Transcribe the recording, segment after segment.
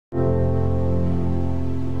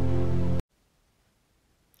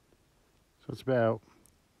it's about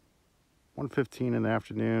 1:15 in the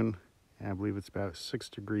afternoon, and I believe it's about 6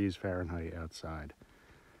 degrees Fahrenheit outside.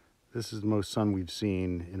 This is the most sun we've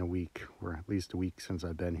seen in a week, or at least a week since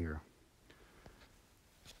I've been here.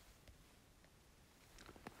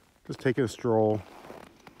 Just taking a stroll,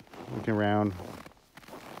 looking around.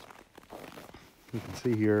 You can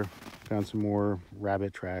see here, found some more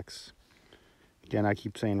rabbit tracks. Again, I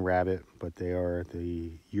keep saying rabbit, but they are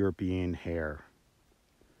the European hare.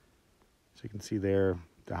 So you can see there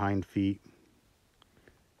the hind feet,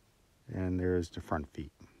 and there's the front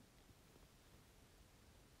feet.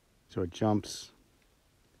 So it jumps,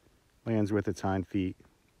 lands with its hind feet,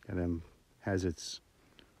 and then has its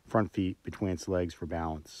front feet between its legs for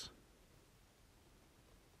balance.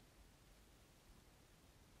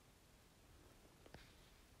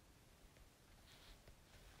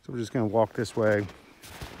 So we're just going to walk this way.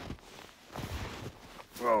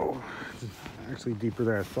 Whoa, actually deeper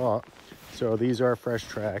than I thought. So these are fresh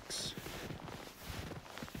tracks.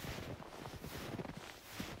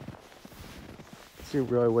 See, it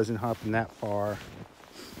really wasn't hopping that far.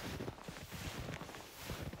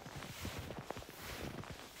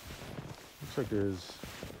 Looks like there's,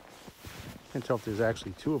 can't tell if there's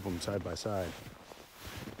actually two of them side by side,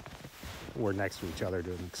 or next to each other to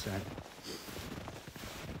an extent.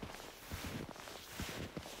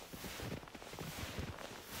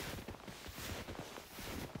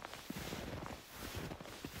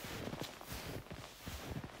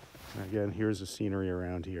 Again, here's the scenery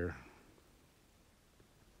around here.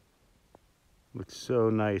 Looks so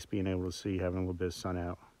nice being able to see, having a little bit of sun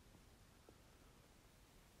out.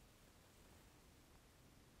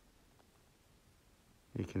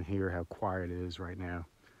 You can hear how quiet it is right now.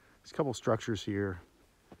 There's a couple structures here.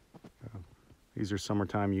 These are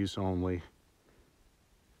summertime use only.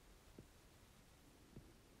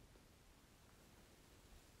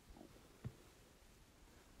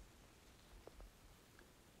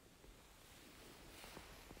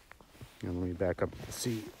 And let me back up to the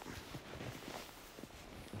seat.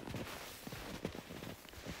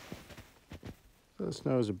 So the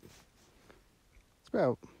snow is it's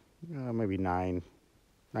about maybe 9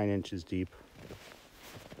 inches deep.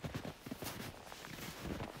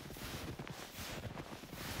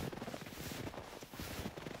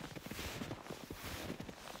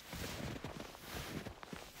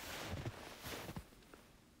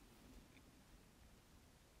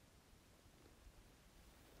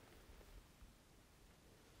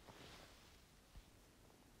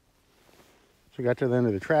 So we got to the end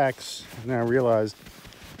of the tracks, and then I realized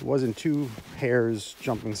it wasn't two hares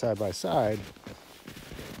jumping side by side.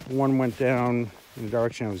 One went down in the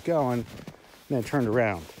direction I was going, and then turned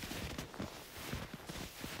around.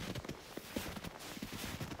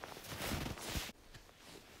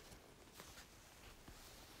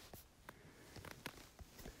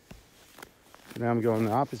 So now I'm going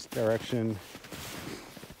the opposite direction,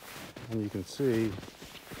 and you can see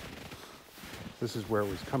this is where it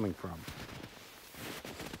was coming from.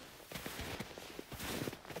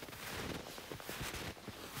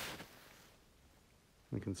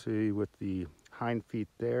 You can see with the hind feet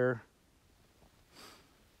there.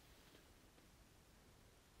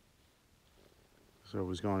 So it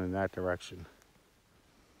was going in that direction.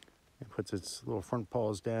 It puts its little front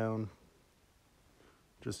paws down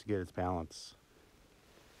just to get its balance.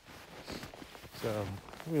 So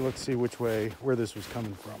let me look, see where this was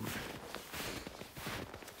coming from.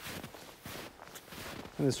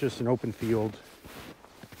 And it's just an open field.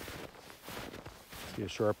 See a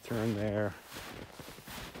sharp turn there.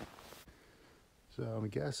 So I'm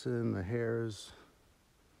guessing the hares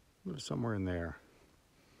are somewhere in there.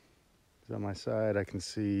 So on my side, I can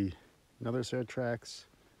see another set of tracks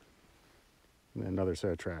and then another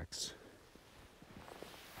set of tracks.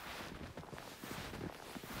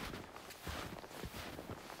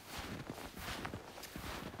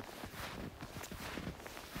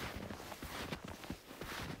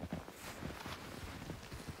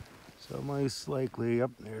 So most likely,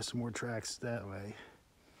 up there's some more tracks that way.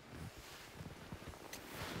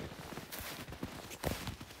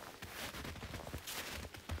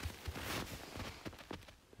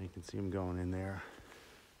 You can see them going in there.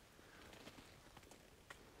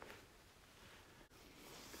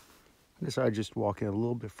 I decided just to walk in a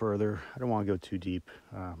little bit further. I don't want to go too deep.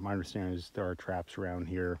 My understanding is there are traps around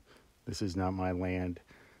here. This is not my land,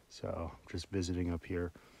 so I'm just visiting up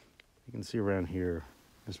here. You can see around here,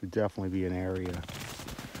 this would definitely be an area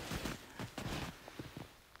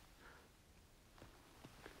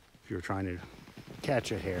if you're trying to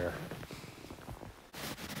catch a hare.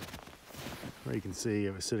 Well, you can see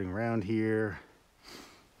it was sitting around here.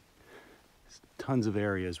 There's tons of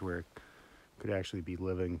areas where it could actually be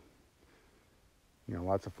living. You know,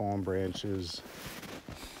 lots of fallen branches.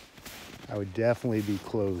 I would definitely be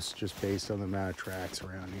close just based on the amount of tracks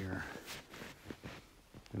around here.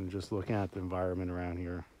 And just looking at the environment around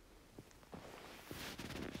here.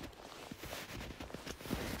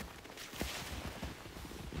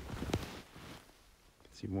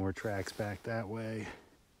 See more tracks back that way.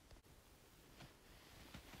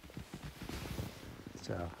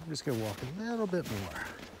 So I'm just gonna walk a little bit more.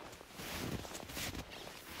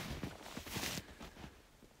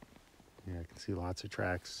 Yeah, I can see lots of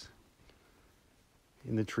tracks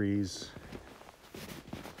in the trees.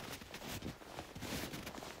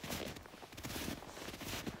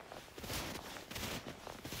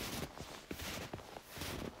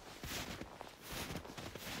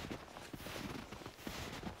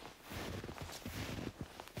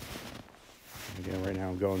 Again, right now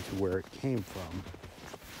I'm going to where it came from.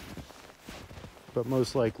 But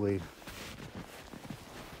most likely,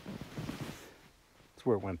 it's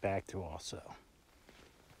where it went back to also.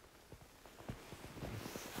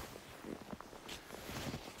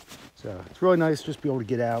 So it's really nice just to be able to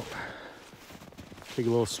get out, take a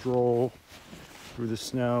little stroll through the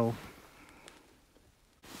snow.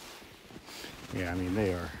 Yeah, I mean,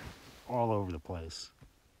 they are all over the place.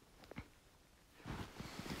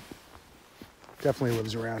 Definitely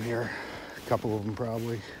lives around here. A couple of them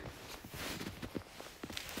probably.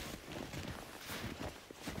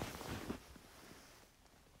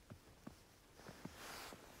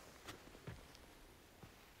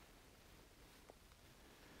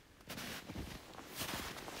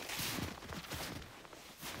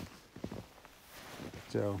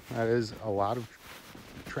 So that is a lot of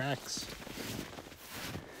tracks.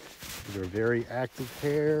 They're a very active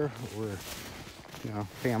pair, or you know,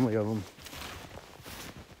 family of them.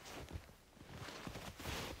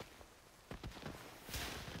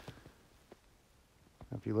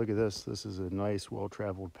 If you look at this, this is a nice,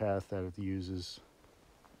 well-traveled path that it uses.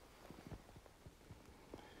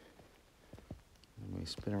 Let me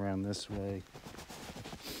spin around this way.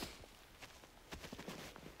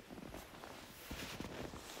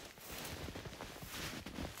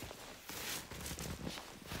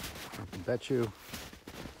 I bet you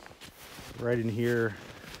right in here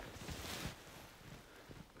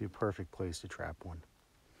would be a perfect place to trap one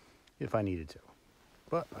if I needed to,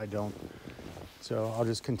 but I don't. So I'll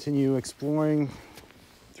just continue exploring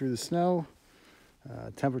through the snow.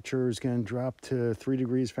 Temperature is going to drop to 3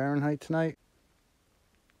 degrees Fahrenheit tonight.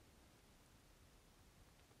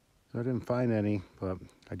 So I didn't find any, but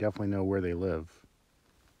I definitely know where they live.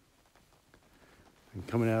 And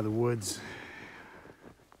coming out of the woods,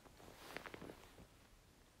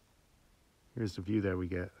 here's the view that we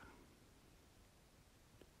get.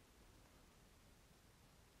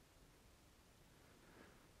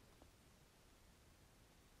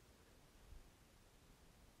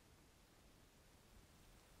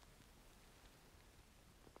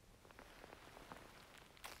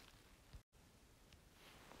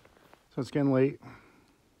 So it's getting late.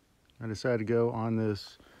 I decided to go on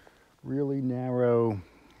this really narrow,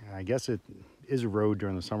 I guess it is a road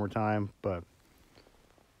during the summertime, but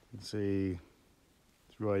let's see,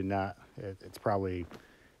 it's really not. It's probably,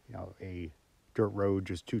 you know, a dirt road,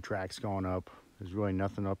 just 2 tracks going up. There's really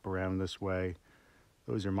nothing up around this way.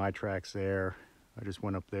 Those are my tracks there. I just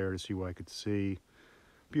went up there to see what I could see.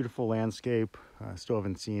 Beautiful landscape. Still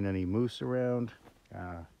haven't seen any moose around.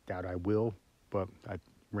 Doubt I will, but I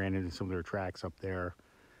ran into some of their tracks up there.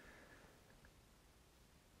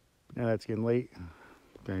 Now that's getting late. I'm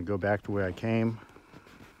gonna go back to where I came.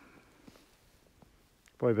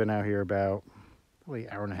 Probably been out here about probably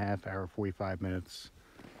hour and a half, hour 45 minutes.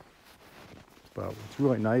 But it's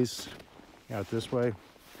really nice out this way.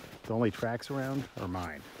 The only tracks around are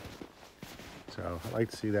mine. So I like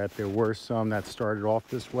to see that. There were some that started off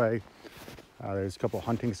this way. There's a couple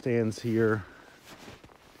hunting stands here,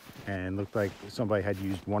 and looked like somebody had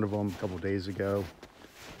used one of them a couple days ago.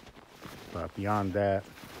 But beyond that,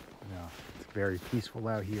 you know, it's very peaceful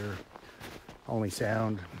out here. Only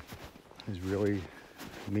sound is really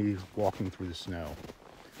me walking through the snow.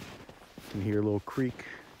 You can hear a little creek.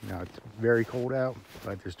 You know, it's very cold out,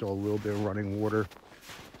 but there's still a little bit of running water.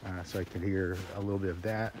 So I can hear a little bit of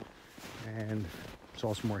that. And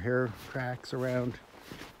saw some more hare tracks around,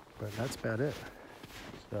 but that's about it.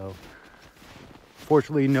 So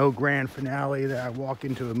fortunately, no grand finale that I walk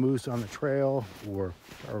into a moose on the trail or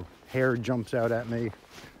hare jumps out at me,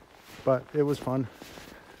 but it was fun.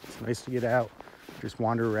 It's nice to get out, just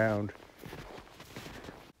wander around.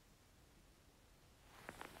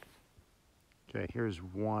 Okay, here's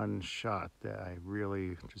one shot that I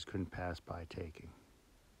really just couldn't pass by taking.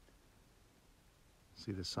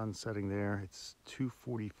 See the sun setting there. It's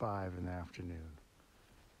 2:45 in the afternoon.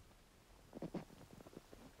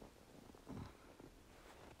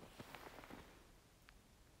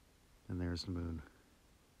 And there's the moon.